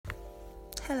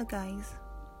Hello guys,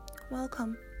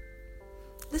 welcome.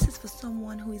 This is for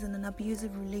someone who is in an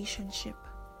abusive relationship.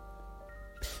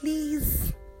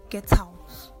 Please get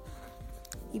out.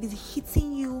 If it's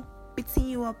hitting you, beating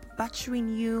you up,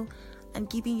 battering you, and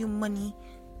giving you money,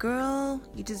 girl,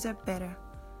 you deserve better.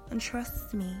 And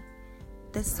trust me,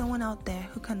 there's someone out there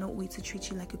who cannot wait to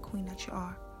treat you like a queen that you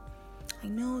are. I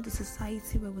know the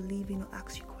society where we live in will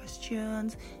ask you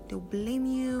questions, they'll blame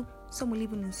you, some will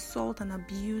even insult and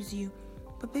abuse you.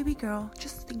 But baby girl,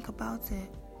 just think about it.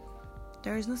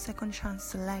 There is no second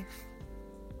chance to life.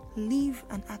 Live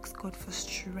and ask God for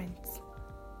strength.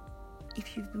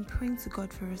 If you've been praying to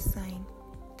God for a sign,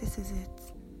 this is it.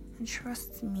 And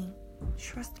trust me,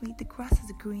 the grass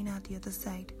is greener at the other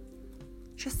side.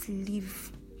 Just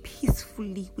live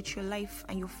peacefully with your life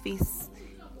and your face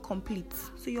complete.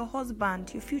 So your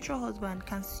husband, your future husband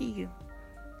can see you.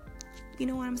 You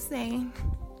know what I'm saying?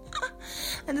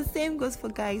 And the same goes for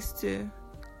guys too.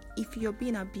 If you're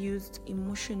being abused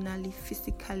emotionally,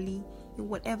 physically, in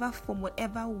whatever form,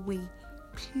 whatever way,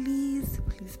 please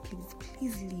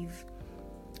leave.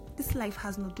 This life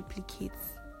has no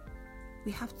duplicates.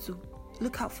 We have to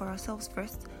look out for ourselves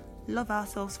first, love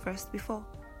ourselves first before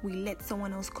we let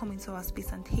someone else come into our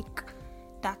space and take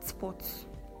that spot.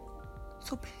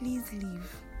 So please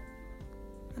leave.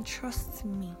 And trust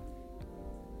me,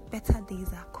 better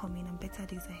days are coming and better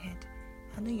days ahead.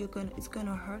 I know it's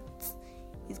gonna hurt.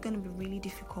 It's going to be really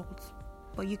difficult,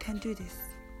 but you can do this.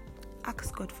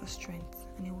 Ask God for strength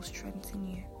and He will strengthen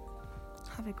you.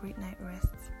 Have a great night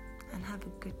rest and have a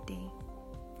good day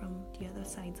from the other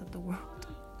sides of the world.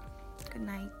 Good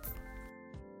night.